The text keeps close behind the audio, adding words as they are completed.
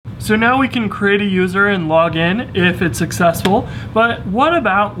So now we can create a user and log in if it's successful, but what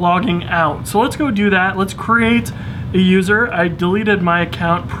about logging out? So let's go do that. Let's create a user. I deleted my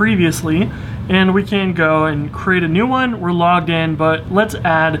account previously, and we can go and create a new one. We're logged in, but let's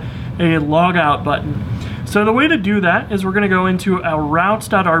add a logout button. So the way to do that is we're going to go into our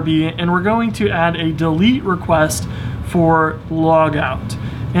routes.rb and we're going to add a delete request for logout.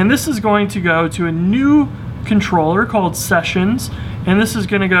 And this is going to go to a new controller called sessions, and this is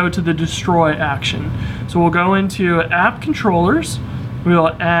going to go to the destroy action. So we'll go into app controllers, we'll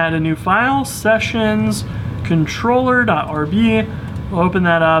add a new file, sessions controller.rb. We'll open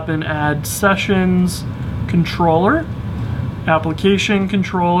that up and add sessions controller, application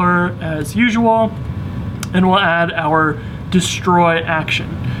controller as usual, and we'll add our destroy action.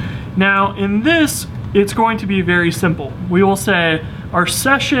 Now in this, it's going to be very simple. We will say our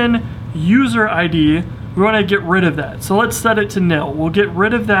session user ID, we want to get rid of that. So let's set it to nil. We'll get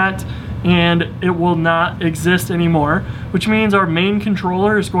rid of that and it will not exist anymore, which means our main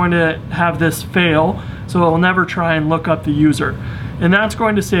controller is going to have this fail, so it will never try and look up the user. And that's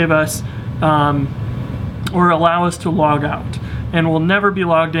going to save us or allow us to log out. And we'll never be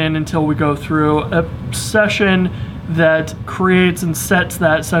logged in until we go through a session that creates and sets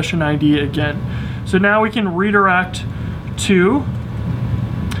that session ID again. So now we can redirect to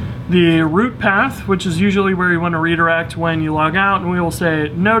the root path, which is usually where you want to redirect when you log out, and we will say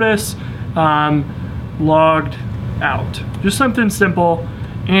notice logged out. Just something simple.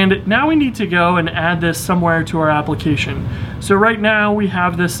 And now we need to go and add this somewhere to our application. So right now we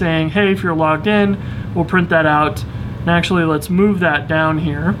have this saying, hey, if you're logged in, we'll print that out. And actually, let's move that down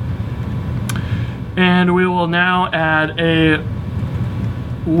here. And we will now add a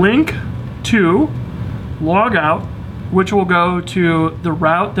link to logout, which will go to the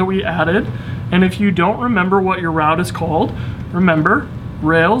route that we added. And if you don't remember what your route is called, remember,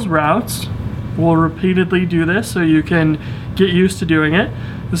 Rails routes will repeatedly do this so you can get used to doing it.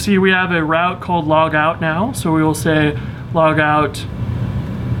 You'll see we have a route called logout now, so we will say logout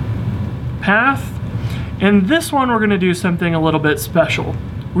path. And this one we're going to do something a little bit special.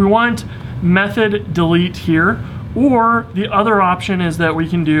 We want method delete here, or the other option is that we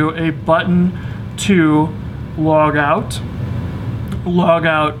can do a button to logout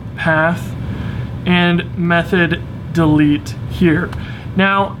path, and method delete here.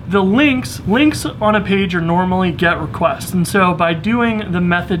 Now the links on a page are normally GET requests, and so by doing the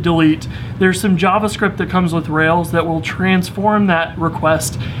method delete, there's some JavaScript that comes with Rails that will transform that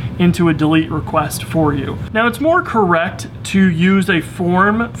request into a delete request for you. Now it's more correct to use a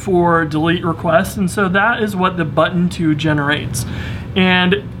form for delete requests, and so that is what the button to generates.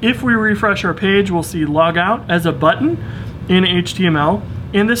 And if we refresh our page, we'll see logout as a button in HTML,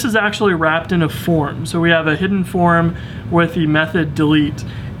 and this is actually wrapped in a form. So we have a hidden form with the method delete.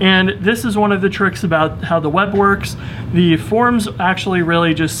 And this is one of the tricks about how the web works. The forms actually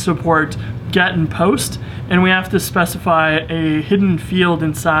really just support get and post, and we have to specify a hidden field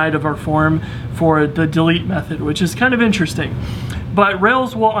inside of our form for the delete method, which is kind of interesting. But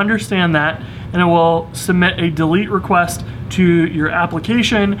Rails will understand that, and it will submit a delete request to your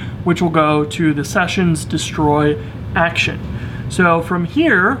application, which will go to the sessions destroy action. So from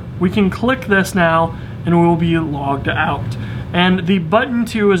here, we can click this now, and we will be logged out. And the button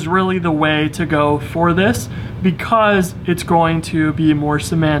to is really the way to go for this, because it's going to be more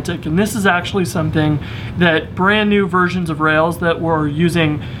semantic. And this is actually something that brand new versions of Rails that we're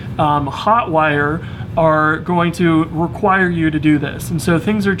using Hotwire are going to require you to do this. And so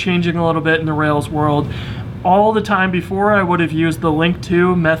things are changing a little bit in the Rails world. All the time before, I would have used the link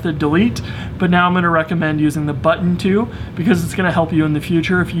to method delete, but now I'm going to recommend using the button to, because it's going to help you in the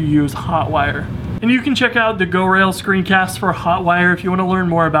future if you use Hotwire. And you can check out the Go Rails screencasts for Hotwire if you want to learn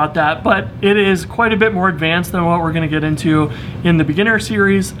more about that, but it is quite a bit more advanced than what we're going to get into in the beginner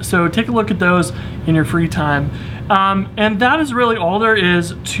series, so take a look at those in your free time. And that is really all there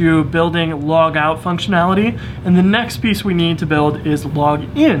is to building log out functionality, and the next piece we need to build is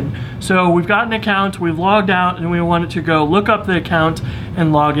log in. So we've got an account, we've logged out, and we want it to go look up the account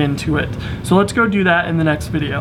and log into it. So let's go do that in the next video.